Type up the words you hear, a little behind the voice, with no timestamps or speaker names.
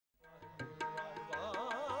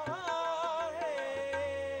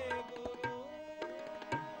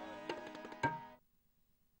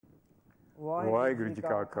Waheguru Ji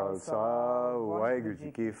Ka Khalsa, Waheguru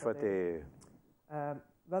Ji Ki Fateh.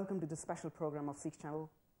 Welcome to this special program of Sikh Channel.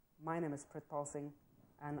 My name is Pritpal Singh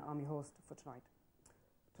and I'm your host for tonight.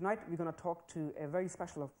 Tonight we're going to talk to a very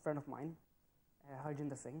special friend of mine,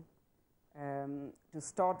 Harjinder Singh. To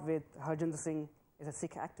start with, Harjinder Singh is a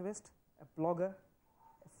Sikh activist, a blogger,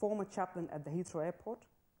 a former chaplain at the Heathrow Airport.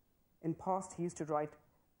 In past, he used to write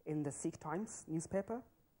in the Sikh Times newspaper.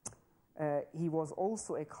 He was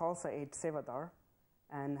also a Khalsa Aid Sevadar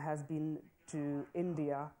and has been to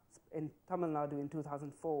India in Tamil Nadu in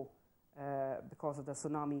 2004 because of the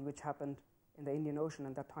tsunami which happened in the Indian Ocean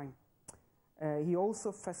at that time. He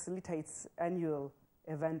also facilitates annual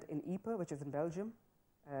event in Ypres, which is in Belgium,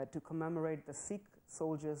 to commemorate the Sikh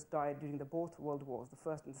soldiers died during the both world wars, the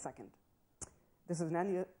first and the second. This is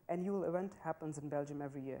an annual event, happens in Belgium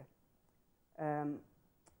every year.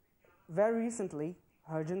 Very recently,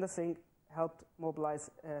 Harjinder Singh helped mobilize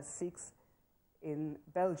Sikhs in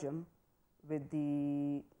Belgium with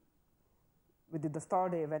the Star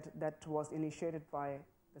Day event that was initiated by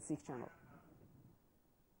the Sikh Channel.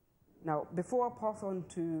 Now, before I pass on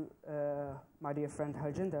to my dear friend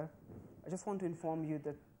Harjinder, I just want to inform you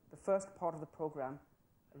that the first part of the program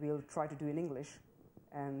we'll try to do in English,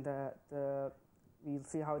 and we'll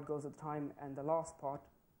see how it goes at the time, and the last part,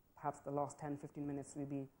 perhaps the last 10-15 minutes,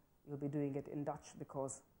 we'll be doing it in Dutch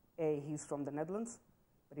because A, he's from the Netherlands,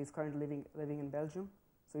 but he's currently living in Belgium,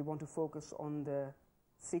 so we want to focus on the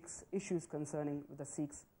Sikhs issues concerning the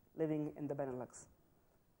Sikhs living in the Benelux.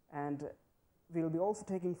 And we'll be also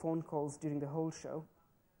taking phone calls during the whole show,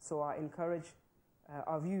 so I encourage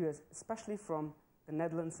our viewers, especially from the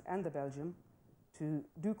Netherlands and the Belgium, to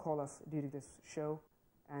do call us during this show,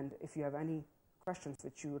 and if you have any questions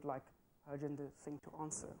which you would like Harjinder Singh to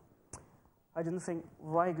answer. Harjinder Singh,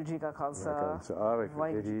 Waheguru Ji Ka Khalsa,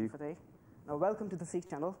 Waheguru Ji Ki Fateh. Now, welcome to the Sikh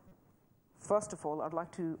Channel. First of all, I'd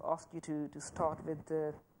like to ask you to start with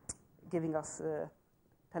telling us a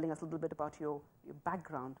little bit about your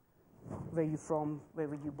background. Where are you from? Where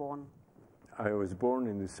were you born? I was born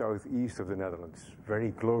in the southeast of the Netherlands,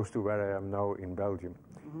 very close to where I am now in Belgium.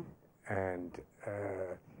 Mm-hmm. And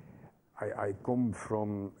I come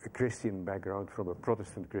from a Christian background, from a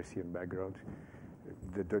Protestant Christian background,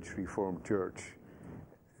 the Dutch Reformed Church.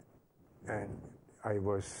 And I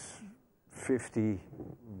was 50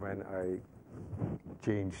 when I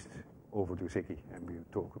changed over to Sikhi, and we'll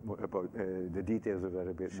talk more about the details of that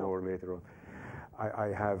a bit more later on.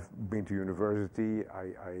 I have been to university.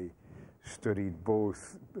 I studied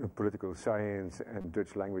both political science and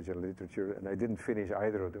Dutch language and literature, and I didn't finish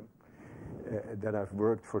either of them. Then I've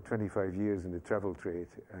worked for 25 years in the travel trade,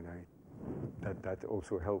 and that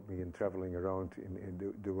also helped me in traveling around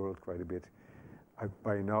in the world quite a bit.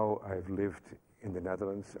 By now, I've lived in the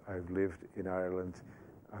Netherlands, I've lived in Ireland,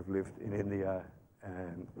 I've lived in India,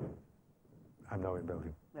 and I'm now in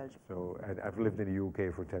Belgium. So, and I've lived in the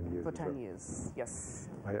UK for 10 years. For 10 years, yes.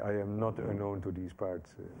 I am not unknown to these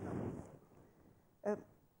parts.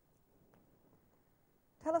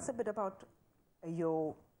 Tell us a bit about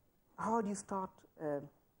how do you start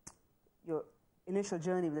your initial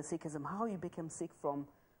journey with the Sikhism? How you became Sikh from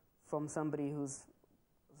somebody who's,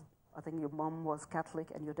 I think your mom was Catholic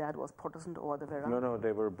and your dad was Protestant, or the way around? No,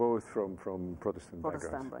 they were both from Protestant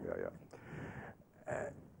backgrounds. Right. Yeah.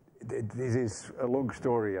 This is a long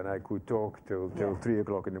story, and I could talk till 3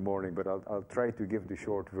 o'clock in the morning, but I'll try to give the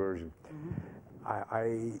short version. Mm-hmm.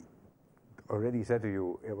 I already said to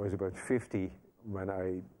you, it was about 50 when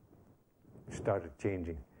I started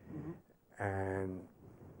changing. Mm-hmm. And,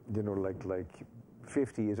 you know, like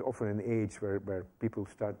 50 is often an age where people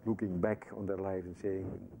start looking back on their lives and saying,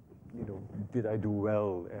 you know, did I do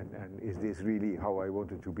well, and is this really how I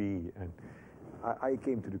wanted to be? And I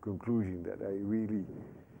came to the conclusion that I really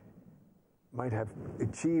might have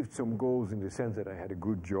achieved some goals in the sense that I had a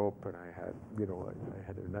good job and I had, you know, I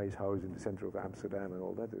had a nice house in the center of Amsterdam and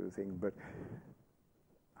all that other thing, but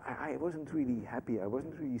I wasn't really happy. I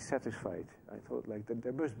wasn't really satisfied. I thought like that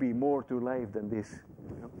there must be more to life than this,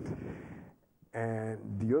 you know. And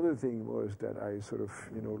the other thing was that I sort of,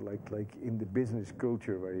 you know, like in the business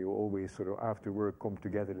culture where you always sort of after work come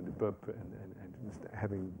together in the pub and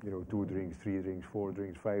having, you know, 2 drinks, 3 drinks, 4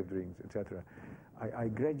 drinks, 5 drinks, etc. I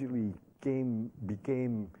gradually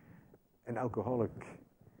became an alcoholic.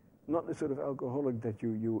 Not the sort of alcoholic that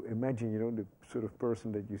you imagine, you know, the sort of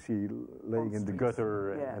person that you see laying in the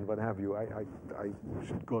gutter and what have you. I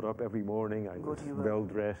got up every morning, I was well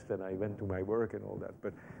dressed, and I went to my work and all that.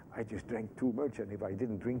 But I just drank too much, and if I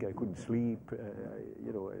didn't drink, I couldn't sleep.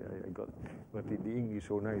 You know, I got what the English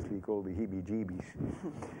so nicely call the heebie-jeebies.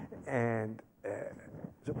 And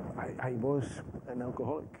So I was an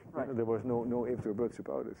alcoholic. Right. There was no ifs or buts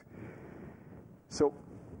about it. So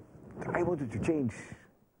I wanted to change.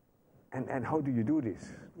 And how do you do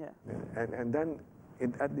this? Yeah. And then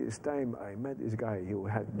at this time I met this guy who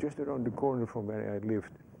had just around the corner from where I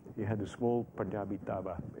lived. He had a small Punjabi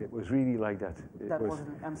dhaba. It was really like that. That was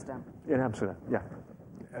in Amsterdam. In Amsterdam, yeah.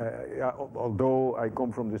 Although I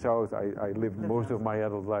come from the south, I lived most of my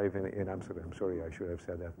adult life in Amsterdam. Sorry, I should have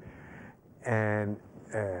said that. And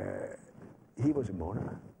he was a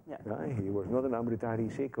Mona. Yeah. He was not an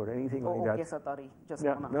Amritari Sikh or anything like that. Kesatari, just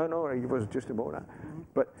Yeah, Mona. no, he was just a Mona.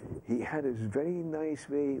 But he had a very nice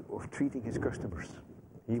way of treating his customers.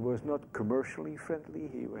 He was not commercially friendly.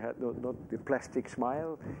 He had not the plastic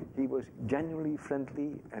smile. He was genuinely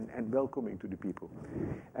friendly and welcoming to the people.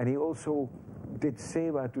 And he also did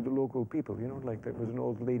seva to the local people. You know, like there was an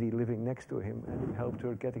old lady living next to him, and he helped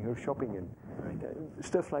her getting her shopping in.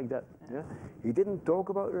 Stuff like that. Yeah. He didn't talk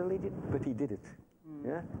about religion, but he did it.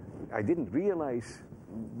 Yeah. I didn't realize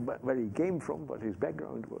where he came from, what his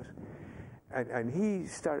background was. And he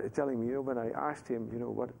started telling me, you know, when I asked him, you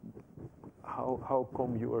know, how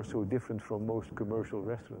come you are so different from most commercial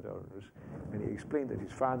restaurant owners? And he explained that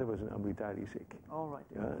his father was an Amritari Sikh. All right.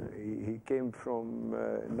 He came from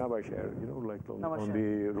Navashehar, you know, like on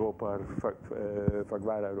the Ropar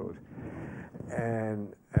Phagwara road.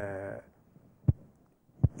 And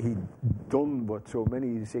he'd done what so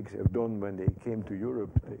many Sikhs have done when they came to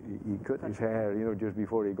Europe. He cut his hair, you know, just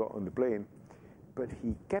before he got on the plane. But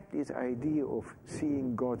he kept this idea of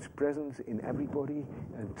seeing God's presence in everybody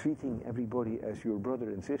and treating everybody as your brother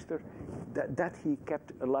and sister. That he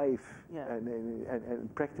kept alive,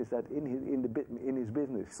 and practiced that in his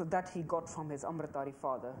business. So that he got from his Amritari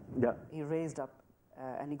father. Yeah. He raised up,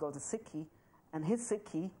 and he got the Sikhi, and his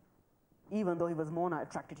Sikhi, even though he was Mona,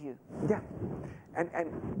 attracted you. Yeah, and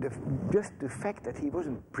just the fact that he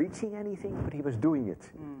wasn't preaching anything, but he was doing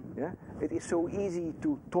it. Yeah, it is so easy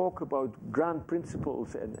to talk about grand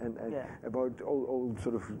principles and about all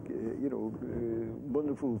sort of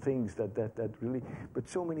wonderful things that really. But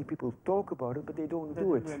so many people talk about it, but they don't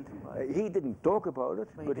do it. He didn't talk about it,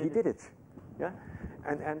 but he did it. Yeah,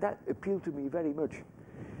 and that appealed to me very much.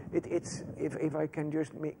 It's if I can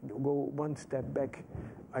just go one step back.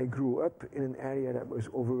 I grew up in an area that was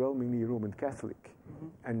overwhelmingly Roman Catholic,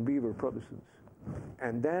 and we were Protestants.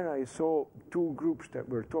 And there I saw two groups that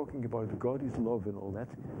were talking about God is love and all that,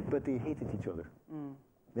 but they hated each other.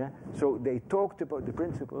 Yeah, so they talked about the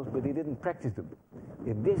principles, but they didn't practice them.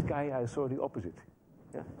 In this guy, I saw the opposite.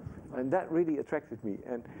 Yeah, and that really attracted me.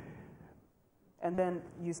 And then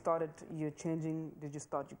you're changing. Did you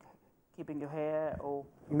start keeping your hair, or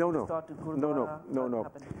no,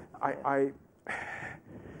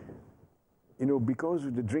 because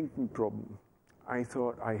of the drinking problem, I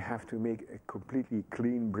thought I have to make a completely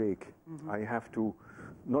clean break. I have to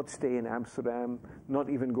not stay in Amsterdam, not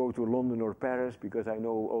even go to London or Paris, because I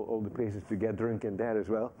know all the places to get drunk in there as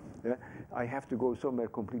well. Yeah? I have to go somewhere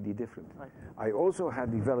completely different. Right. I also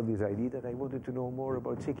had developed this idea that I wanted to know more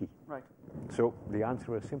about Sikhi. Right. So the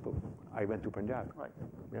answer was simple. I went to Panjab. Right.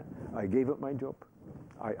 Yeah? I gave up my job.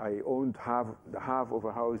 I owned half of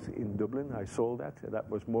a house in Dublin. I sold that. That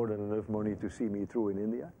was more than enough money to see me through in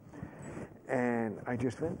India. And I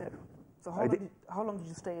just went there. So how long did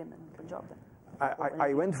you stay in Punjab then?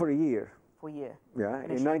 I went for a year. For a year? Yeah,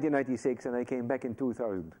 in 1996, and I came back in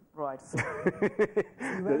 2000. Right. So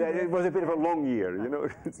it was a bit of a long year, you know.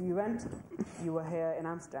 So you were here in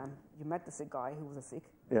Amsterdam. You met the Sikh guy who was a Sikh.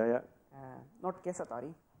 Yeah, yeah. Not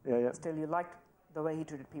Kesatari. Yeah, yeah. Still, you liked the way he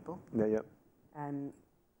treated people. Yeah, yeah. And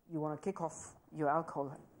you want to kick off your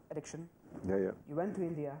alcohol addiction. Yeah, yeah. You went to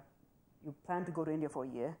India. You planned to go to India for a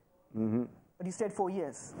year. But you stayed 4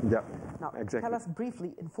 years. Yeah, now, exactly. Tell us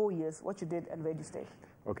briefly, in 4 years, what you did and where you stayed.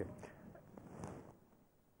 Okay.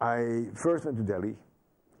 I first went to Delhi,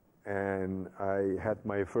 and I had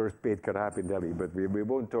my first paid karab in Delhi, but we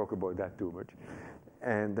won't talk about that too much.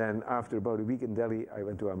 And then after about a week in Delhi, I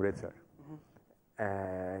went to Amritsar.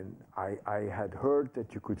 And I had heard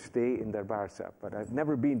that you could stay in Darbar Sahib, but I'd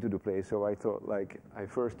never been to the place, so I thought, like, I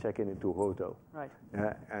first check into a hotel. Right.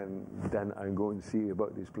 And then I'm going to see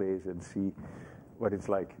about this place and see what it's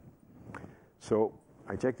like. So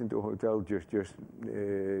I checked into a hotel just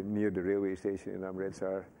near the railway station in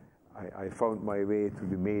Amritsar. I found my way through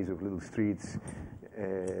the maze of little streets,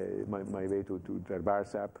 my way to Darbar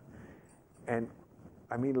Sahib. And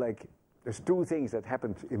I mean, like, there's two things that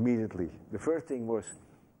happened immediately. The first thing was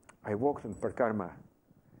I walked on Parkarma,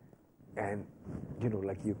 and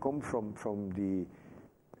like you come from the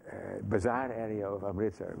bazaar area of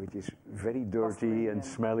Amritsar, which is very dirty and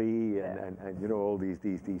smelly, and you know, all these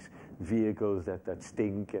vehicles that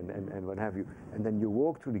stink and what have you. And then you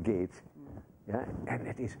walk through the gate, and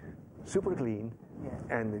it is super clean,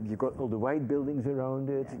 and you got all the white buildings around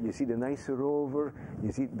it. You see the nice Rover,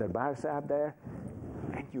 you see the bar sap there,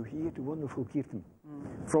 and you hear the wonderful kirtan.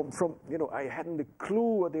 From you know, I hadn't a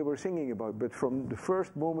clue what they were singing about, but from the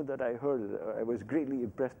first moment that I heard it, I was greatly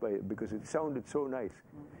impressed by it because it sounded so nice.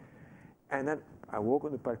 And then I walked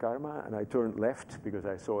on the Parkarma and I turned left because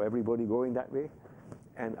I saw everybody going that way,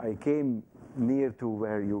 and I came near to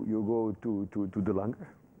where you go to the Langar,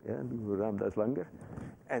 to Ramdas Langar,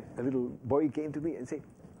 and a little boy came to me and said,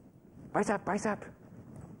 "Paisap,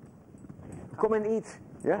 come and eat."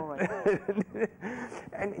 Yeah,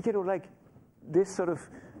 and you know, like this sort of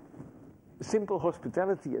simple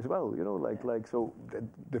hospitality as well, you know, like so.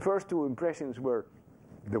 The first two impressions were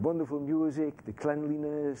the wonderful music, the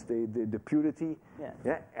cleanliness, the purity,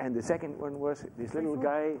 and the second one was this little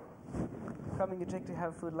guy coming to check to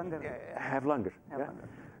have food langar. Have langar.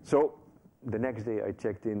 So the next day I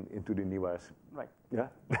checked into the Niwas. Right. Yeah.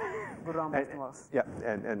 Guru Ramdas Niwas. Yeah,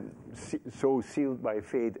 and so sealed by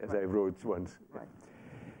fate, as I wrote once. Right.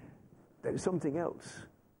 There is something else.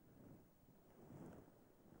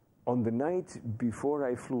 On the night before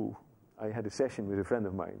I flew, I had a session with a friend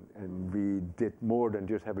of mine, and we did more than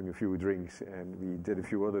just having a few drinks, and we did a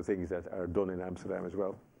few other things that are done in Amsterdam as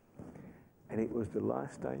well. And it was the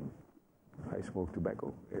last time I smoked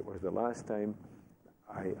tobacco. It was the last time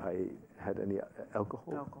I had any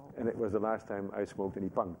alcohol. And it was the last time I smoked any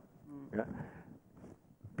pang. Yeah?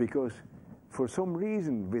 Because for some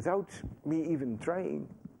reason, without me even trying,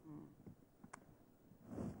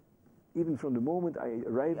 even from the moment I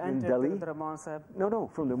arrived in Delhi,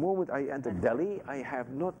 from the moment I entered Delhi, I have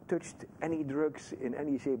not touched any drugs in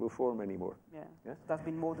any shape or form anymore. Yeah. That's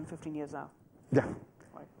been more than 15 years now. Yeah.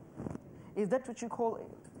 Right. Is that what you call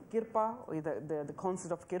kirpa, or the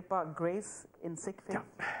concept of kirpa, grace in Sikh faith?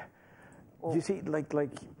 Yeah. You see, like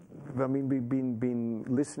I mean, we've been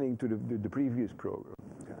listening to the previous program.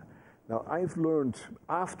 Yeah. Now, I've learned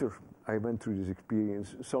after I went through this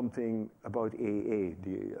experience something about AA,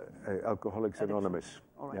 the Alcoholics Anonymous.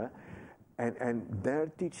 Right. Yeah? And their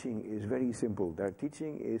teaching is very simple. Their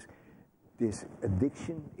teaching is this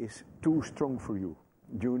addiction is too strong for you.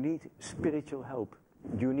 You need spiritual help.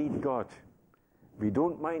 You need God. We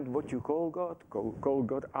don't mind what you call God. Call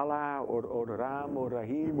God Allah or Ram or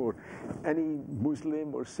Rahim or any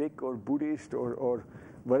Muslim or Sikh or Buddhist or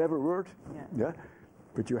whatever word. Yeah?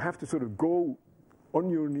 But you have to sort of go on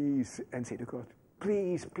your knees and say to God,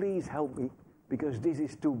 please, please help me, because this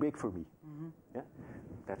is too big for me. Yeah?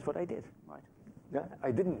 That's what I did. Right. Yeah?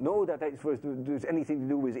 I didn't know that there's anything to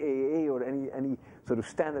do with AA or any sort of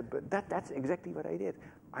standard, but that's exactly what I did.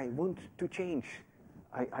 I want to change.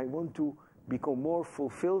 I want to become more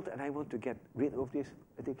fulfilled, and I want to get rid of this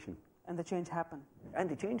addiction. And the change happened. And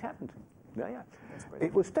the change happened. Yeah.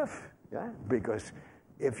 It was tough, because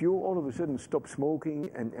if you all of a sudden stop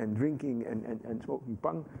smoking and drinking and smoking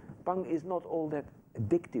pang is not all that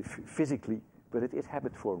addictive physically, but it is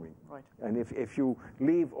habit forming. Right. And if you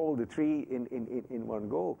leave all the three in one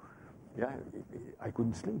go, I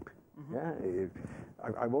couldn't sleep. Yeah,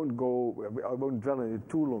 I won't dwell on it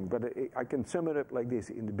too long, but I can sum it up like this.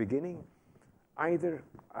 In the beginning, either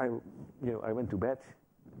I went to bed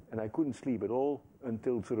and I couldn't sleep at all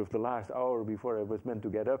until sort of the last hour before I was meant to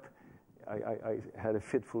get up. I had a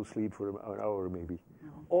fitful sleep for an hour maybe.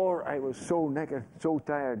 Or I was so knackered, so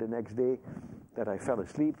tired the next day that I fell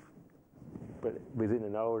asleep, but within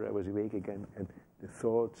an hour I was awake again, and the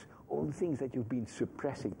thoughts, all the things that you've been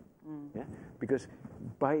suppressing. Yeah? Because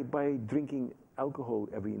by drinking alcohol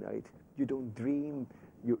every night, you don't dream.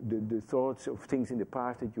 The thoughts of things in the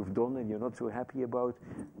past that you've done and you're not so happy about,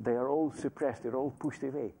 they are all suppressed, they're all pushed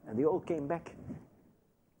away, and they all came back.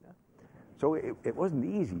 Yeah? So it wasn't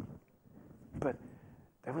easy. But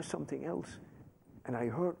there was something else. And I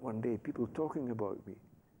heard one day people talking about me.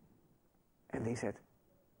 And they said,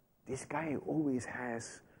 this guy always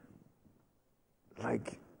has,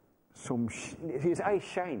 like, his eyes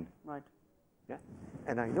shine. Right. Yeah?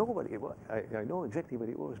 And I know what it was. I know exactly what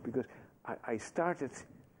it was, because I started...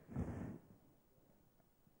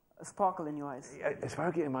 A sparkle in your eyes. A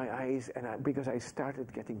sparkle in my eyes, and because I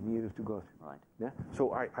started getting nearer to God. Right. Yeah?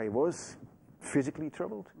 So I was physically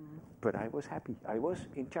troubled, but I was happy. I was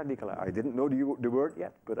in Chardikala. I didn't know the word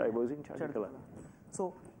yet, but I was in Chardikala.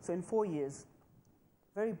 So in 4 years,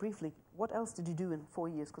 very briefly, what else did you do in 4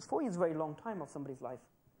 years? Because 4 years is a very long time of somebody's life.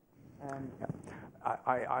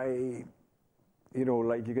 I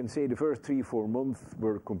like you can say the first 3-4 months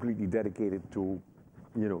were completely dedicated to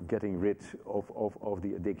getting rid of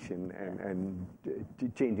the addiction and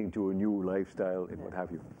changing to a new lifestyle and what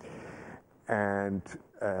have you. And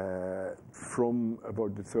from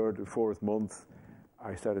about the third or fourth month,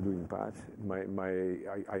 I started doing path.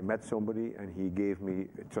 I met somebody and he gave me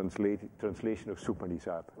a translation of Sukhmani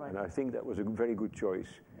Sahib. Right. And I think that was a very good choice.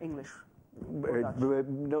 English?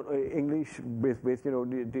 No, English with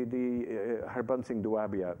the Harbans Singh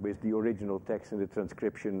Duabia with the original text and the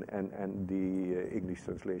transcription and the English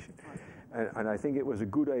translation. Right. And I think it was a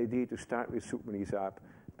good idea to start with Sukhmani Sahib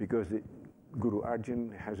because Guru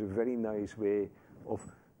Arjan has a very nice way of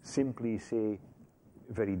simply say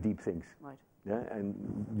very deep things. Right. Yeah, and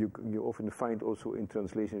you often find also in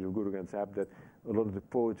translations of Guru Granth Sahib that a lot of the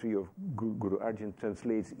poetry of Guru Arjan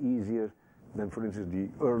translates easier than, for instance, the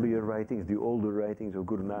earlier writings, the older writings of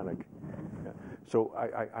Guru Nanak. Yeah. So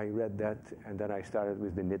I read that, and then I started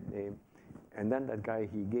with the nickname. And then that guy,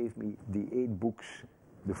 he gave me the 8 books,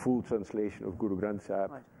 the full translation of Guru Granth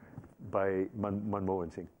Sahib by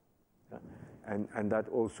Manmohan Singh. Yeah. And that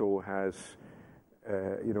also has,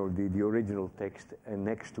 the original text, and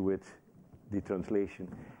next to it, the translation,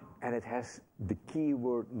 and it has the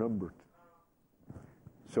keyword numbered.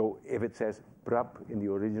 So if it says Prab in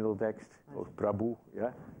the original text, or Prabhu,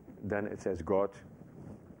 yeah, then it says God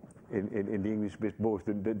in the English with both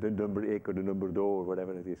the number ek or the number do or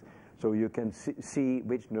whatever it is. So you can see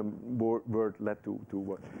which word led to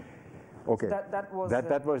what. Okay, so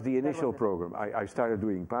that was the initial program. I started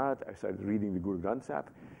doing Path, I started reading the Guru Granth Sahib.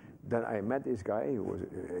 Then I met this guy who was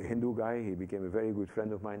a Hindu guy. He became a very good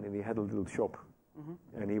friend of mine, and he had a little shop.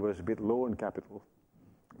 Mm-hmm. And he was a bit low on capital.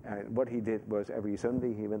 And what he did was every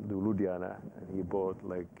Sunday he went to Ludhiana and he bought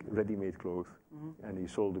like ready-made clothes, and he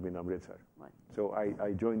sold them in Amritsar. Right. So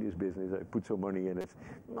I joined his business. I put some money in it,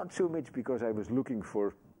 not so much because I was looking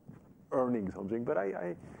for earning something, but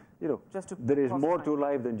there is more to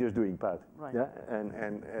life than just doing path. Right. Yeah,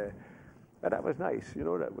 and that was nice,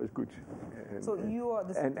 that was good. So you are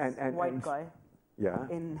this white guy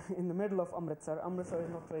in the middle of Amritsar. Amritsar is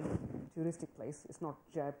not really a touristic place. It's not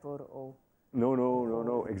Jaipur or...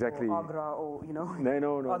 No, exactly. Or Agra or, No.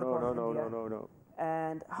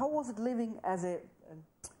 And how was it living as a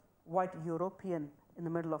white European in the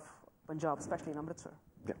middle of Punjab, especially in Amritsar?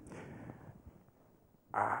 Yeah.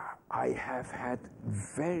 I have had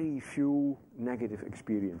very few negative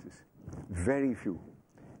experiences. Very few.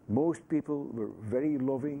 Most people were very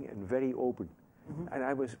loving and very open. Mm-hmm. And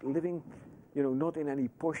I was living, not in any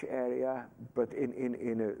posh area, but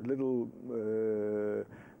in a little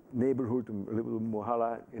neighborhood, a little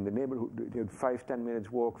mohalla in the neighborhood, 5-10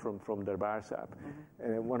 minutes walk from Darbar Sahib.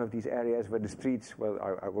 Mm-hmm. One of these areas where the streets, well,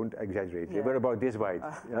 I won't exaggerate, they were about this wide,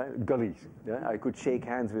 gullies. Yeah? I could shake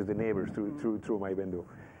hands with the neighbors through my window.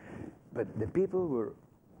 But the people were,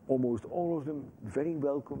 almost all of them, very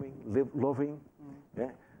welcoming, loving. Mm-hmm.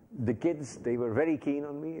 Yeah? The kids, they were very keen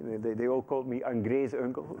on me. They all called me Angre's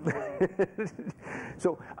uncle.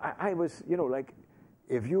 So I was, like,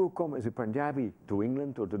 if you come as a Punjabi to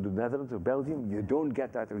England or to the Netherlands or Belgium, you don't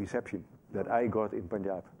get that reception that I got in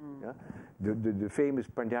Punjab. Yeah? The famous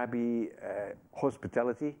Punjabi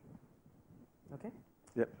hospitality. Okay.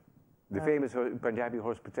 Yeah. The famous Punjabi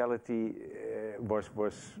hospitality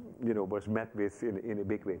was met with in a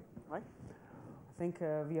big way. Right. I think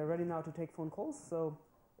we are ready now to take phone calls. So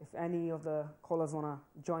if any of the callers want to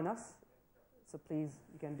join us, so please,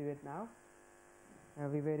 you can do it now.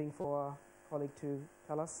 We're waiting for our colleague to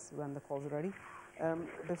tell us when the calls are ready.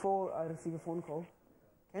 Before I receive a phone call,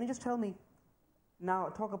 can you just tell me, now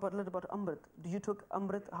talk a little about Amrit. You took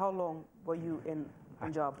Amrit, how long were you in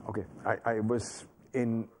Punjab? Okay, I was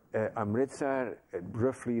in Amritsar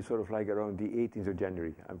roughly sort of like around the 18th of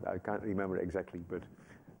January. I can't remember exactly, but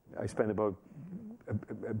I spent about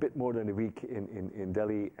a bit more than a week in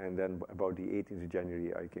Delhi, and then about the 18th of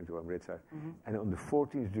January I came to Amritsar. Mm-hmm. And on the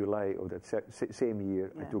 14th of July of that same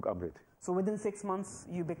year, I took Amrit. So within 6 months,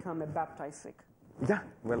 you become a baptized Sikh? Yeah,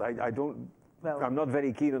 well, I don't... Well, I'm not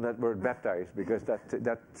very keen on that word baptized, because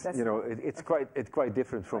that's it's quite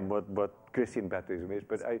different from what Christian baptism is.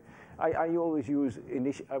 But I always use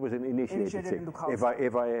I was an initiated Sikh.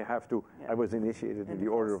 If I have to, I was initiated in the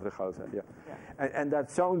order of the Khalsa. Yeah. And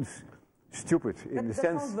that sounds stupid in the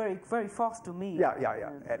sense. That sounds very very fast to me.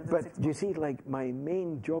 Yeah. But you see, like my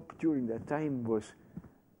main job during that time was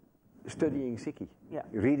studying Sikhi,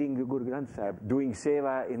 reading the Guru Granth Sahib, doing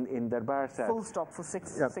seva in Darbar Sahib. Full stop for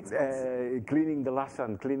six months. Cleaning the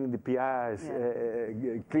lasan, cleaning the piyaz,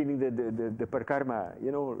 cleaning the parkarma,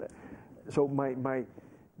 So my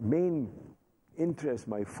main interest,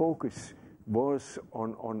 my focus was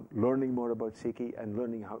on learning more about Sikhi and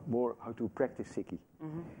learning how to practice Sikhi.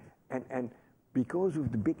 Mm-hmm. And because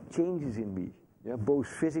of the big changes in me, yeah, both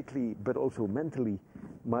physically but also mentally,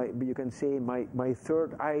 you can say my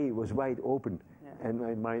third eye was wide open, yeah.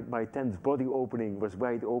 And my 10th body opening was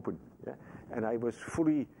wide open, yeah? And I was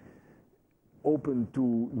fully open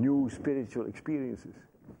to new spiritual experiences.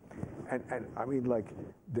 And I mean, like,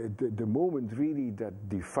 the moment really that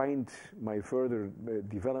defined my further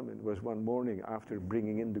development was one morning after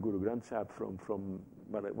bringing in the Guru Granth Sahib from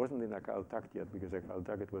well, it wasn't in Akal Takht yet, because Akal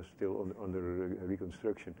Takht was still under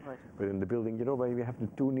reconstruction. Right. But in the building, you know, where we have the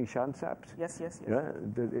two Nishan Sahibs? Yes, yes, yes. Yeah,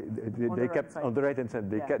 they kept on the right hand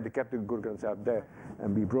side. They kept the Guru Granth Sahib there,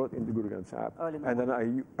 and we brought in the Guru Granth Sahib. And then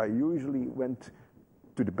I usually went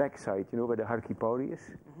to the back side, you know, where the Har Ki Pauri is,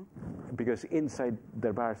 because inside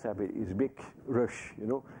Darbar Sahib is a big rush, you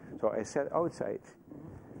know. So I sat outside,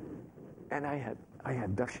 and I had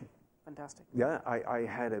darshan. Fantastic. Yeah, I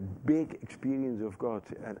had a big experience of God,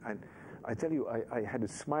 and I tell you, I had a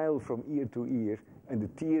smile from ear to ear, and the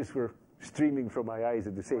tears were streaming from my eyes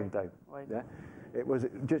at the same time. Right. Yeah, it was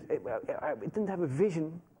just it didn't have a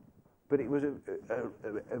vision, but it was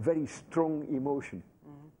a very strong emotion,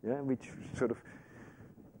 yeah, which sort of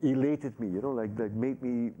elated me, you know, like made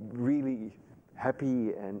me really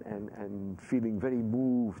happy and feeling very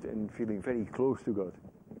moved and feeling very close to God.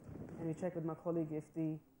 Can you check with my colleague if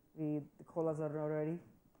the callers are ready?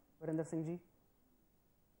 Virender Singh ji?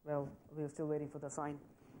 Well, we're still waiting for the sign.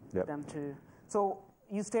 Yep. Them to. So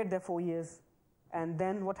you stayed there 4 years, and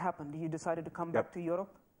then what happened? You decided to come back to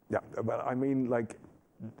Europe? Yeah, well, I mean, like,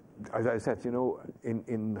 as I said, you know,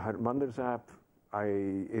 in Harjinder Sahib,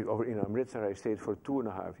 over in Amritsar, I stayed for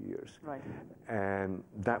 2.5 years. Right. And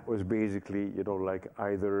that was basically, you know, like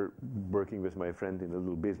either working with my friend in a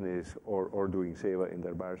little business or doing seva in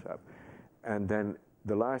Darbar Sahib. And then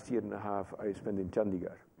the last 1.5 years I spent in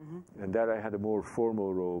Chandigarh. And there I had a more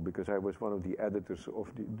formal role because I was one of the editors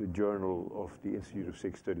of the journal of the Institute of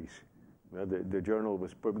Sikh Studies. The journal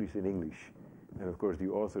was published in English. And of course the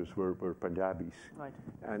authors were Punjabis. Right.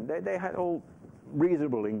 And they had all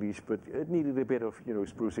reasonable English, but it needed a bit of, you know,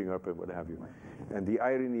 sprucing up and what have you. Right. And the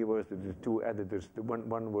irony was that the two editors,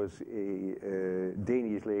 one was a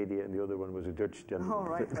Danish lady and the other one was a Dutch gentleman. Oh,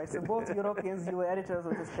 right, right. So both Europeans, you were editors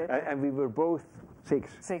of this paper. And we were both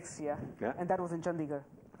Sikhs. Sikhs, yeah. And that was in Chandigarh.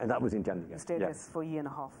 And that was in Chandigarh. You stayed there for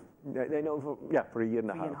 1.5 years. They know for 1.5 years.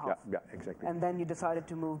 Yeah, exactly. And then you decided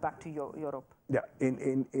to move back to Europe. Yeah,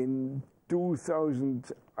 in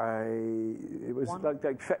 2000, it was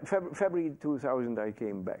like February 2000 I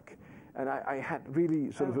came back. And I had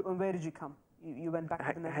really sort of... And where did you come? You went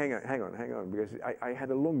back to the Netherlands? Hang on, because I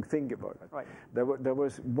had a long think about it. Right.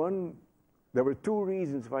 There were two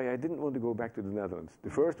reasons why I didn't want to go back to the Netherlands. The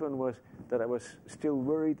first one was that I was still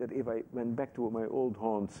worried that if I went back to my old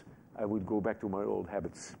haunts, I would go back to my old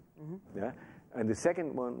habits. Yeah? And the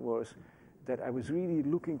second one was that I was really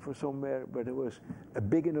looking for somewhere where there was a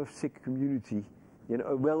big enough Sikh community, you know,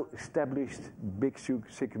 a well-established big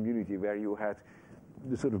Sikh community where you had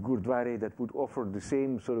the sort of Gurdwara that would offer the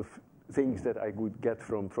same sort of things that I could get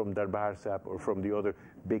from Darbar Sahib or from the other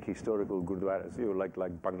big historical Gurdwaras, you know, like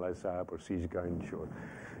Bangla Sahib or Sisganj or...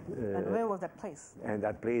 and where was that place? And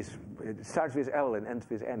that place, it starts with L and ends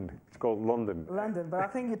with N. It's called London. London, but I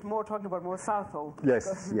think it's more talking about more Southall.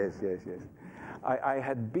 Yes. I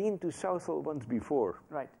had been to Southall once before.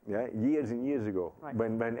 Right. Yeah, years and years ago, right.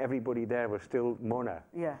 when everybody there was still Mona.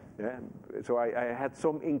 Yeah. Yeah. So I had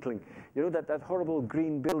some inkling. You know that horrible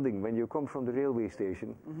green building when you come from the railway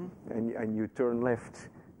station and you turn left,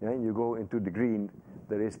 yeah, and you go into the green.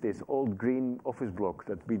 There is this old green office block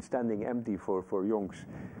that's been standing empty for yonks.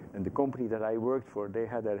 And the company that I worked for, they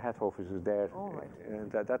had their head offices there. Oh, right.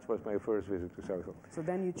 And that was my first visit to Southall. So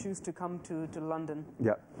then you choose to come to London.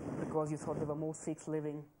 Yeah. Because you thought there were more Sikhs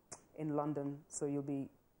living in London, so you'll be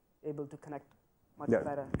able to connect much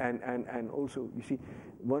better. And also, you see,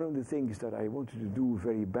 one of the things that I wanted to do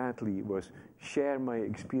very badly was share my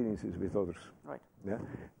experiences with others. Right. Yeah.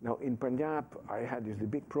 Now in Panjab, I had this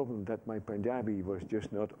big problem that my Punjabi was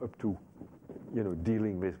just not up to, you know,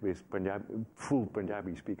 dealing with full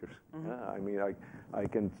Punjabi speakers. I mean, I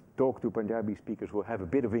can talk to Punjabi speakers who have a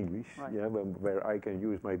bit of English, right. Yeah, where I can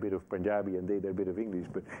use my bit of Punjabi and they their bit of English.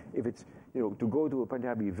 But if it's, you know, to go to a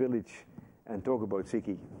Punjabi village and talk about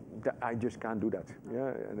Sikhi, I just can't do that.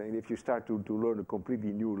 Yeah, and if you start to learn a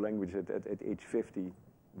completely new language at age 50,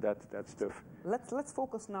 that stuff. Let's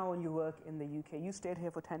focus now on your work in the UK. You stayed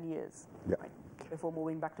here for 10 years, yeah. Right, before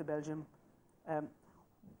moving back to Belgium.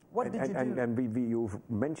 What did you do? And you've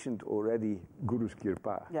mentioned already Guru's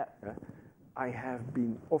Kirpa. Yeah. I have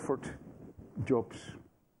been offered jobs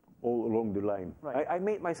all along the line. Right. I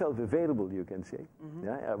made myself available, you can say.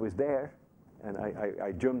 Yeah, I was there, and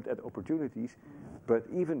I jumped at opportunities, but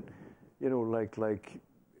even, you know, like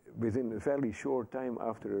within a fairly short time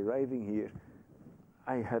after arriving here,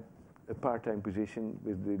 I had a part-time position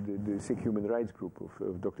with the Sikh Human Rights Group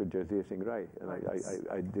of Dr. Harjinder Singh Heule, and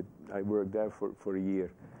I worked there for a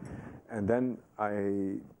year, and then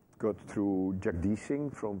I got through Jagdish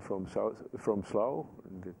Singh from Slough,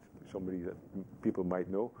 somebody that people might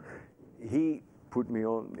know. He put me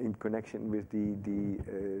on in connection with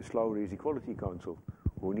the Slough Race Equality Council,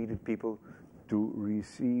 who needed people to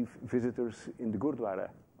receive visitors in the Gurdwara,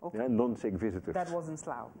 non-Sikh visitors. That was in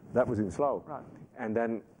Slough. That was in Slough. Right. And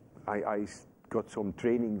then I got some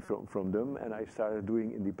training from them, and I started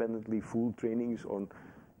doing independently full trainings on,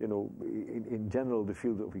 you know, in general the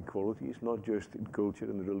field of equalities, not just in culture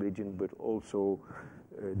and religion, but also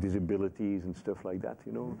disabilities and stuff like that,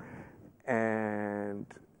 you know. And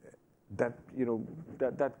that, you know,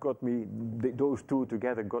 that got me, those two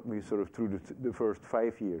together got me sort of through the first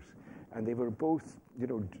 5 years. And they were both, you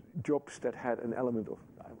know, jobs that had an element of,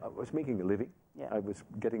 I was making a living. Yeah. I was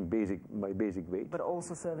getting my basic wage. But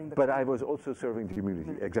also serving the community. I was also serving the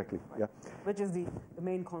community, exactly, right. yeah. Which is the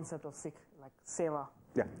main concept of Sikh, like seva.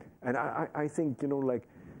 Yeah, and I think, you know, like,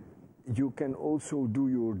 you can also do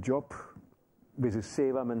your job with a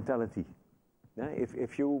seva mentality. Yeah?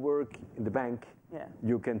 If you work in the bank,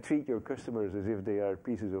 you can treat your customers as if they are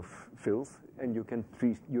pieces of filth, and you can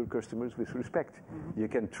treat your customers with respect. Mm-hmm. You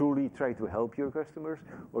can truly try to help your customers,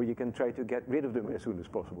 or you can try to get rid of them as soon as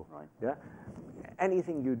possible. Right. Yeah?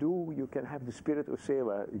 Anything you do, you can have the spirit of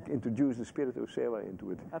seva, introduce the spirit of seva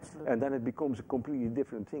into it. Absolutely. And then it becomes a completely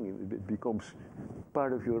different thing. It becomes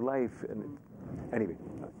part of your life. And anyway,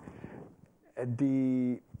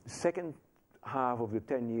 the second half of the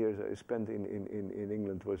 10 years I spent in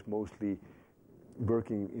England was mostly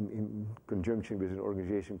working in conjunction with an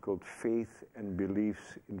organization called Faith and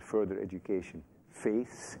Beliefs in Further Education.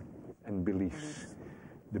 Faith and Beliefs.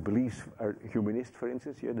 The beliefs are humanist, for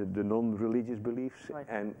instance, the non-religious beliefs, right.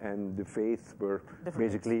 and the faiths were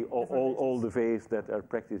basically all the faiths that are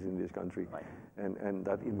practiced in this country, right. and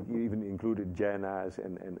that even included Jainas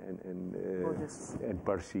and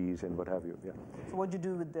Parsis and what have you. Yeah. So what did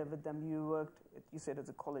you do with them? You worked, you said, at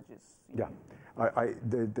the colleges. Yeah,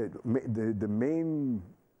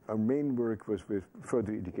 our main work was with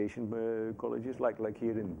further education colleges, like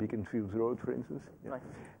here in Beaconsfield Road, for instance. Yeah. Right,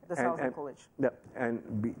 the Southern College. Yeah, and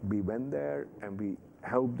we went there and we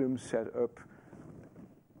helped them set up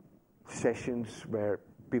sessions where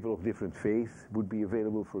people of different faiths would be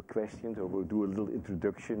available for questions, or we'll do a little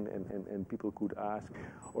introduction and people could ask.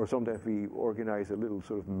 Or sometimes we organize a little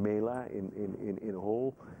sort of mela in a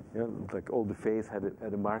hall, you know, like all the faiths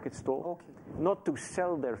had a market stall. Okay. Not to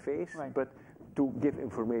sell their faith, right. but to give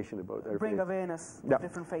information about their bring faith. awareness of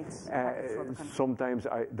different faiths. Sometimes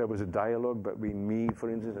there was a dialogue between me, for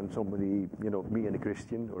instance, and somebody, you know, me and a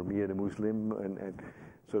Christian, or me and a Muslim, and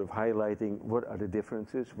sort of highlighting what are the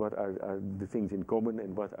differences, what are the things in common,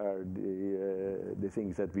 and what are the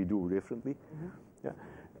things that we do differently. Mm-hmm. Yeah.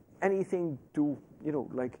 Anything to, you know,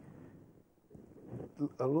 like,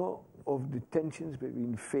 a lot of the tensions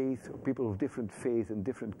between faith, people of different faiths and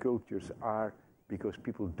different cultures are because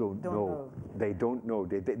people don't know. They don't know.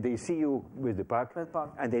 They see you with the pak,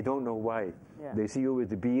 and they don't know why. Yeah. They see you with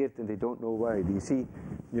the beard, and they don't know why. They see,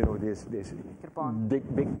 you know, this big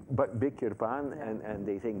kirpan, and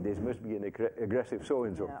they think this must be an aggressive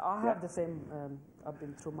so-and-so. Yeah, I have the same, I've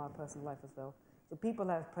been through my personal life as well. So people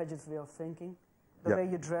have prejudiced way of thinking, the way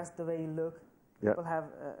you dress, the way you look. People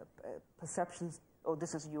have perceptions, oh,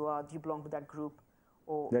 this is you are, do you belong to that group?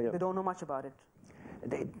 Or they don't know much about it.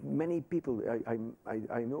 Many people,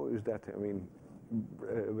 I noticed that, I mean,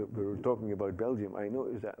 we were talking about Belgium, I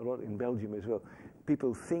noticed that a lot in Belgium as well.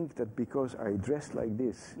 People think that because I dress like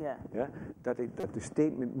this, that the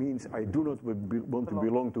statement means I do not want to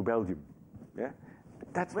belong to Belgium. Yeah?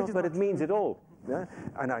 That's not what it means at all. Yeah?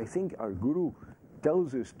 And I think our guru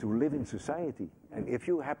tells us to live in society. And if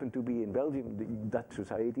you happen to be in Belgium, that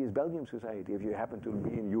society is Belgium society. If you happen to be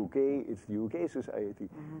in UK, it's the UK society.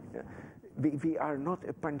 Mm-hmm. Yeah. We are not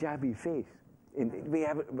a Punjabi faith. We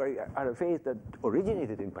are a faith that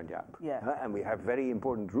originated in Punjab. And we have very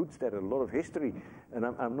important roots there, a lot of history. And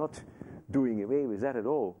I'm not doing away with that at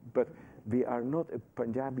all. But we are not a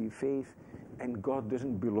Punjabi faith, and God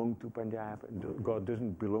doesn't belong to Punjab, and God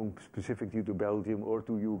doesn't belong specifically to Belgium or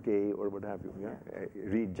to UK or what have you. Yeah?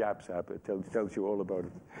 Read Jabsap, it tells you all about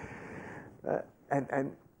it.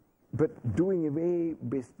 But doing away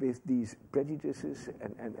with these prejudices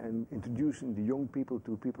and introducing the young people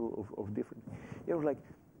to people of different, you know, like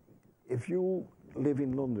if you live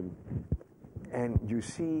in London and you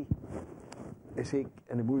see a Sikh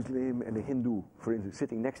and a Muslim and a Hindu, for instance,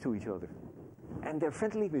 sitting next to each other. And they're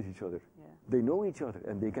friendly with each other. Yeah. They know each other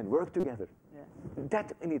and they can work together. Yeah.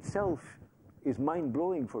 That in itself is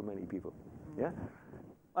mind-blowing for many people. Yeah?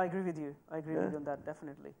 I agree with you. I agree with you on that,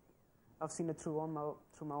 definitely. I've seen it through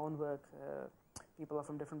my own work. People are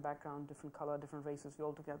from different background, different color, different races. We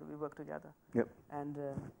work together. Yep. And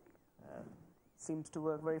seems to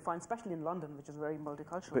work very fine, especially in London, which is very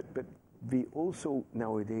multicultural. But we also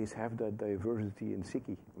nowadays have that diversity in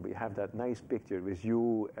Sikhi. We have that nice picture with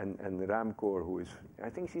you and Ramkor, who is, I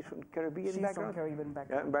think she's from Caribbean background. She's from Caribbean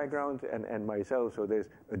background. Yeah, background, and myself. So there's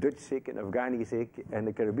a Dutch Sikh, an Afghani Sikh, and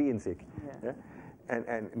a Caribbean Sikh. Yeah. Yeah?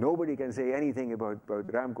 And nobody can say anything about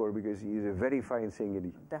Ramkor because he is a very fine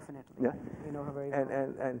Singhali. Definitely. Yeah? You know her very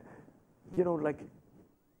well. And you know, like,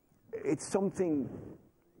 it's something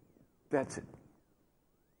that,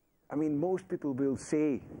 I mean, most people will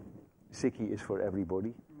say Sikhi is for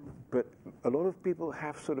everybody, but a lot of people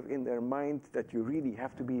have sort of in their mind that you really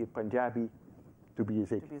have to be a Punjabi to be a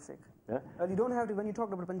Sikh. To be a Sikh. Yeah? You don't have to, when you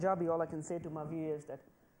talk about Punjabi, all I can say to my viewers is that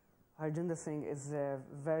Harjinder Singh is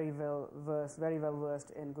very well versed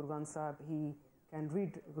in Guru Granth Sahib. He can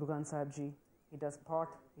read Guru Granth Sahib Ji. He does part.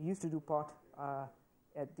 He used to do part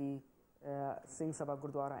at the Singh Sabha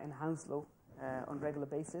Gurdwara in Hounslow on regular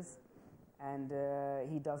basis, and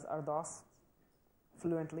he does ardas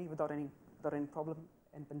fluently without any problem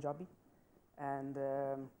in Punjabi, and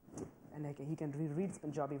he can read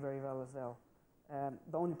Punjabi very well as well.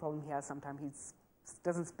 The only problem he has sometimes he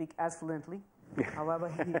doesn't speak as fluently. However,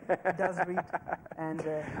 he does read, and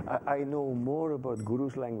I know more about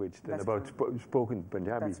Guru's language than about spoken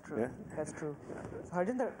Punjabi. That's true. Yeah? That's true. So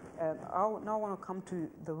Harjinder, I now want to come to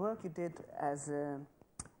the work you did as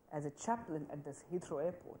a chaplain at this Heathrow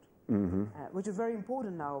Airport, which is very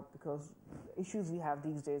important now because the issues we have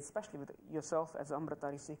these days, especially with yourself as an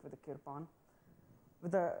Amritari Sikh with the kirpan,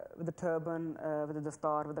 with the turban, with the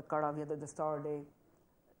dastar, with the kada, we had the dastar day.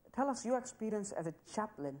 Tell us your experience as a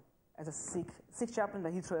chaplain. As a Sikh chaplain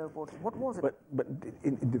at Heathrow Airport, what was it? But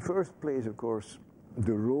in the first place, of course,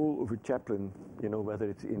 the role of a chaplain, you know, whether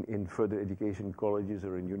it's in further education colleges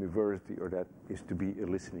or in university or that, is to be a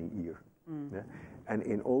listening ear. Yeah? And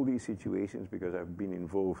in all these situations, because I've been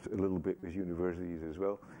involved a little bit with universities as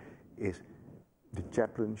well, is the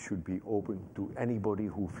chaplain should be open to anybody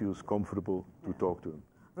who feels comfortable to talk to him.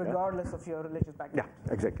 Regardless of your religious background.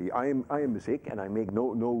 Yeah, exactly. I am a Sikh, and I make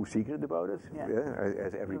no secret about it,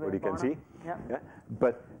 as everybody can see. Yeah. Yeah?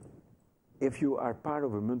 But if you are part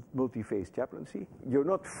of a multi-faith chaplaincy, you're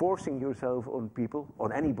not forcing yourself on people,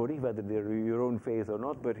 on anybody, whether they're your own faith or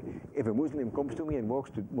not. But if a Muslim comes to me and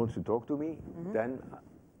wants to talk to me, then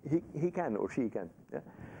he can or she can. Yeah?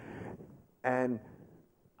 And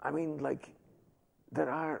I mean, like, there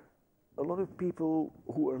are a lot of people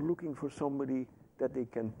who are looking for somebody that they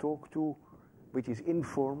can talk to, which is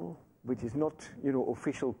informal, which is not, you know,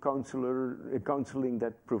 official counseling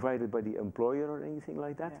that provided by the employer or anything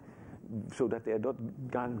like that, so that they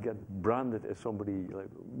can't get branded as somebody like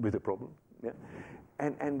with a problem. Yeah,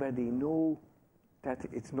 and where they know that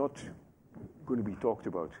it's not going to be talked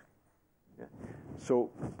about. Yeah?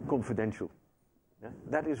 So confidential. Yeah?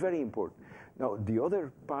 That is very important. Now the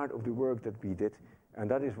other part of the work that we did, and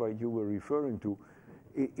that is what you were referring to,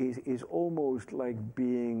 is almost like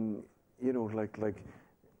being, you know, like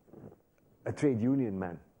a trade union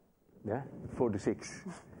man, yeah, for the Sikhs.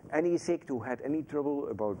 Any Sikh who had any trouble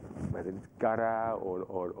about whether it's Kara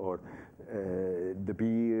or the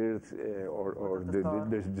beard or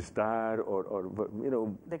the star or you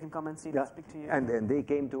know, they can come and see and speak to you. And they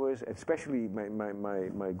came to us, especially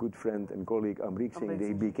my good friend and colleague Amrik Singh.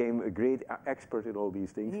 They became a great expert in all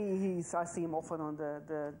these things. I see him often on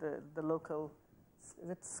the local.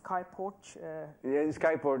 Is it Skyport? Yeah, the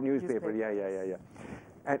Skyport newspaper.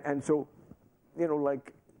 Yeah. And so, you know,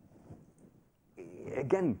 like,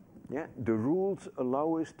 again, yeah, the rules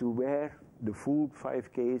allow us to wear the full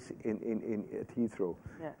 5Ks at Heathrow.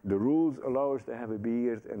 Yeah. The rules allow us to have a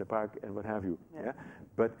beard and a pack and what have you. Yeah.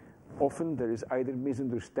 But often there is either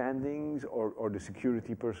misunderstandings or the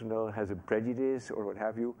security personnel has a prejudice or what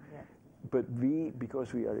have you. Yeah. But we,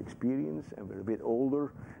 because we are experienced and we're a bit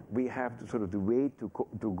older, we have the sort of the way to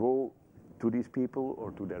go to these people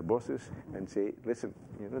or to their bosses and say, listen,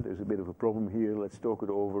 you know, there's a bit of a problem here, let's talk it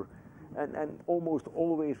over. And almost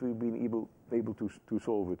always we've been able to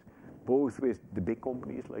solve it, both with the big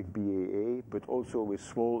companies like BAA, but also with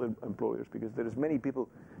small employers, because there is many people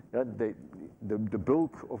that the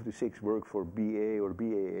bulk of the Sikhs work for BA or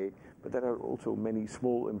BAA, but there are also many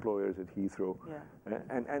small employers at Heathrow,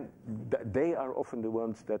 and they are often the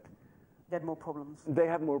ones that They had more problems. They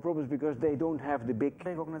have more problems because they don't have the big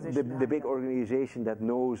organization, the big organization that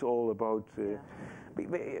knows all about.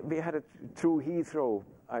 We had it through Heathrow.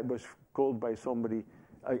 I was called by somebody.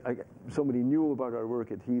 Somebody knew about our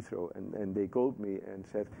work at Heathrow, and they called me and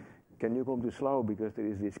said, "Can you come to Slough because there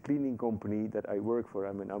is this cleaning company that I work for.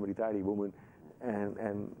 I'm an Amritari woman,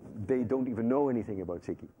 and they don't even know anything about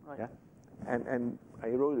Sikhi." Right. Yeah? And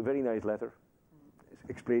I wrote a very nice letter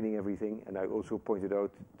explaining everything, and I also pointed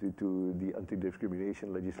out to the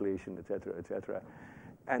anti-discrimination legislation, etc., etc.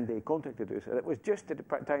 And they contacted us, and it was just at the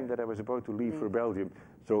time that I was about to leave for Belgium.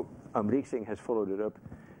 So Amrik Singh has followed it up.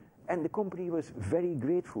 And the company was very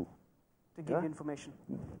grateful. To give you information.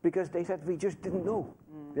 Because they said, we just didn't know.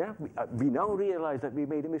 Yeah? We now realize that we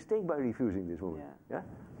made a mistake by refusing this woman. Yeah?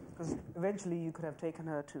 Because eventually you could have taken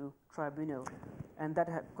her to tribunal, and that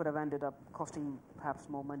could have ended up costing perhaps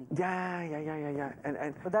more money. Yeah.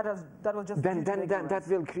 But that was just then that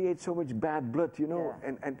will create so much bad blood, you know.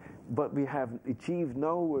 Yeah. And what we have achieved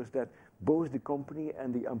now was that both the company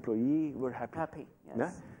and the employee were happy. Happy, yes.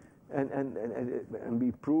 Yeah? And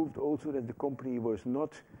we proved also that the company was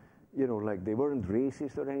not, you know, like they weren't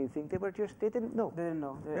racist or anything. They didn't know. They didn't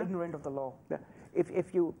know. They're ignorant of the law. Yeah.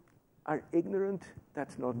 If you are ignorant,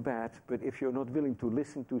 that's not bad. But if you're not willing to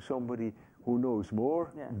listen to somebody who knows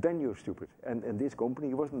more, then you're stupid. And this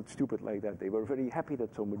company wasn't stupid like that. They were very happy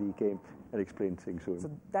that somebody came and explained things to them. So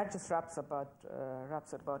that just wraps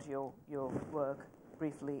about your work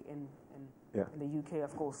briefly in the UK.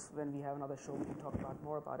 Of course, when we have another show, we can talk about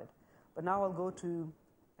more about it. But now I'll go to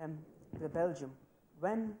Belgium.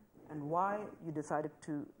 When and why you decided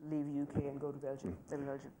to leave UK and go to Belgium?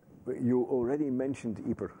 You already mentioned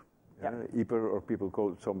Ypres. Ypres, or people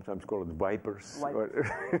sometimes call it vipers,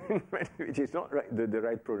 which is not the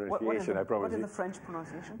right pronunciation, I promise. What is the French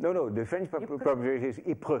pronunciation? No, the French pronunciation is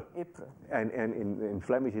Ypres. And in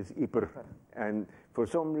Flemish it's Ypres. And for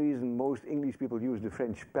some reason, most English people use the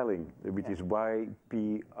French spelling, which is Y-P-R-E-S.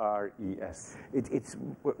 It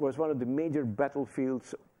was one of the major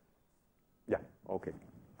battlefields.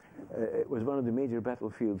 It was one of the major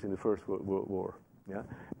battlefields in the First World War. Yeah,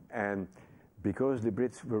 and because the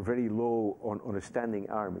Brits were very low on a standing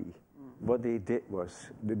army, what they did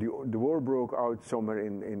was the war broke out somewhere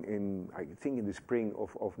in I think in the spring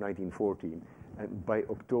of 1914, and by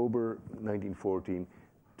October 1914,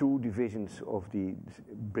 2 divisions of the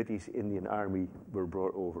British Indian Army were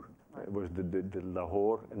brought over. It was the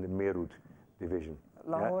Lahore and the Meerut division.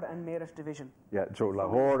 Lahore and Meerut division. Yeah, so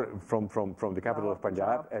Lahore from the capital of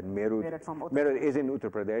Panjab, and Meerut is in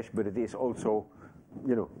Uttar Pradesh, but it is also,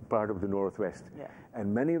 you know, part of the northwest. Yeah.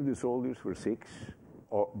 And many of the soldiers were Sikhs.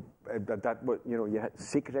 You had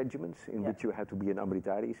Sikh regiments in which you had to be an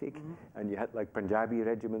Amritari Sikh, and you had like Punjabi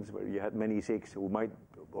regiments where you had many Sikhs who might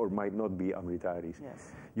or might not be Amritaris.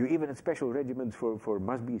 Yes. You even had special regiments for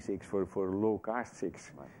must-be Sikhs, for low caste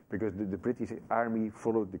Sikhs, because the British Army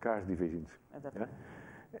followed the caste divisions.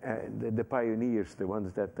 The pioneers, the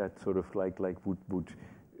ones that sort of like would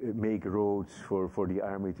make roads for the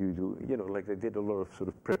army to do, you know, like they did a lot of sort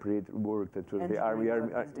of preparatory work that sort of the army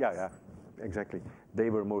exactly. They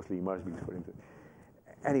were mostly must-be's, for instance.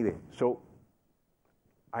 Anyway, so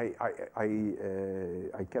I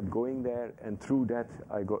kept going there, and through that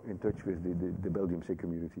I got in touch with the Belgium Sikh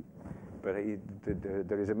community. But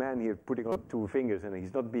there is a man here putting up 2 fingers, and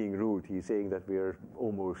he's not being rude. He's saying that we are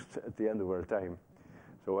almost at the end of our time.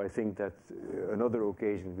 So I think that another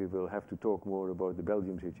occasion we will have to talk more about the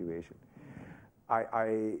Belgium situation.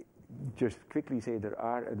 I just quickly say there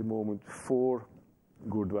are at the moment 4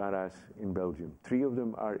 Gurdwaras in Belgium. 3 of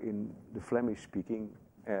them are in the Flemish-speaking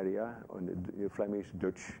area, on the Flemish,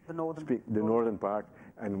 Dutch, the northern part,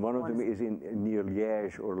 and one of them is near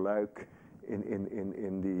Liège or Luik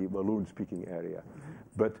in the Walloon-speaking area.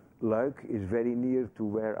 But Luik is very near to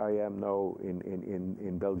where I am now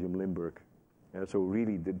in Belgium, Limburg. So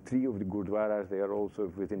really, the 3 of the Gurdwaras, they are also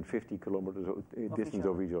within 50 kilometers distance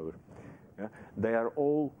of each other. They are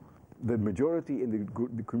all, the majority in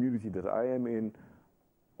the community that I am in,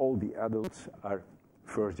 all the adults are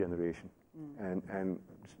first generation, and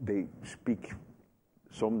they speak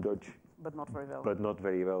some Dutch, but not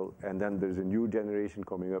very well. And then there's a new generation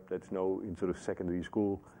coming up that's now in sort of secondary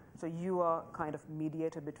school. So you are kind of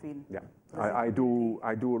mediator between. Yeah, I do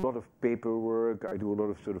a lot of paperwork. I do a lot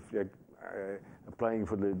of sort of applying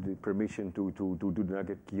for the permission to do the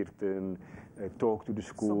Nagar Kirtan, talk to the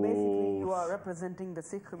schools. So basically, you are representing the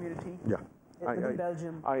Sikh community. Yeah. In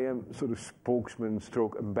Belgium. I am sort of spokesman,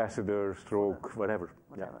 stroke ambassador, stroke whatever.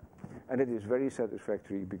 Yeah. And it is very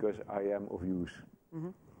satisfactory because I am of use.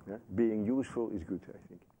 Yeah? Being useful is good, I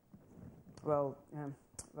think. Well,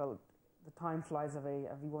 the time flies away.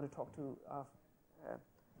 We want to talk to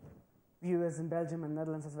viewers in Belgium and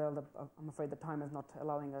Netherlands as well. I'm afraid the time is not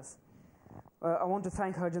allowing us. I want to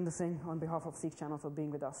thank Harjinder Singh on behalf of Sikh Channel for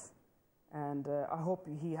being with us. And I hope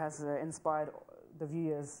he has inspired the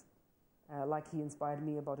viewers like he inspired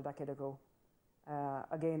me about a decade ago.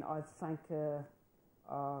 Again, I thank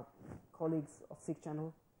our colleagues of Sikh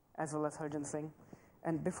Channel as well as Harjinder Singh.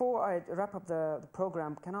 And before I wrap up the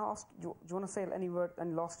program, can I ask, do you want to say any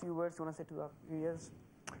last few words you want to say to our viewers?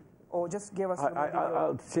 Or just give us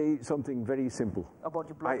I'll say something very simple. About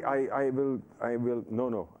your blog?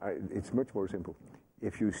 It's much more simple.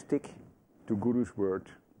 If you stick to Guru's word,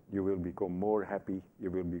 you will become more happy, you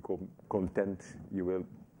will become content, you will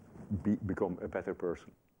become a better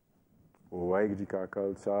person. Waheguru Ji Ka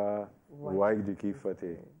Khalsa, Waheguru Ji Ki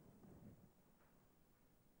Fateh.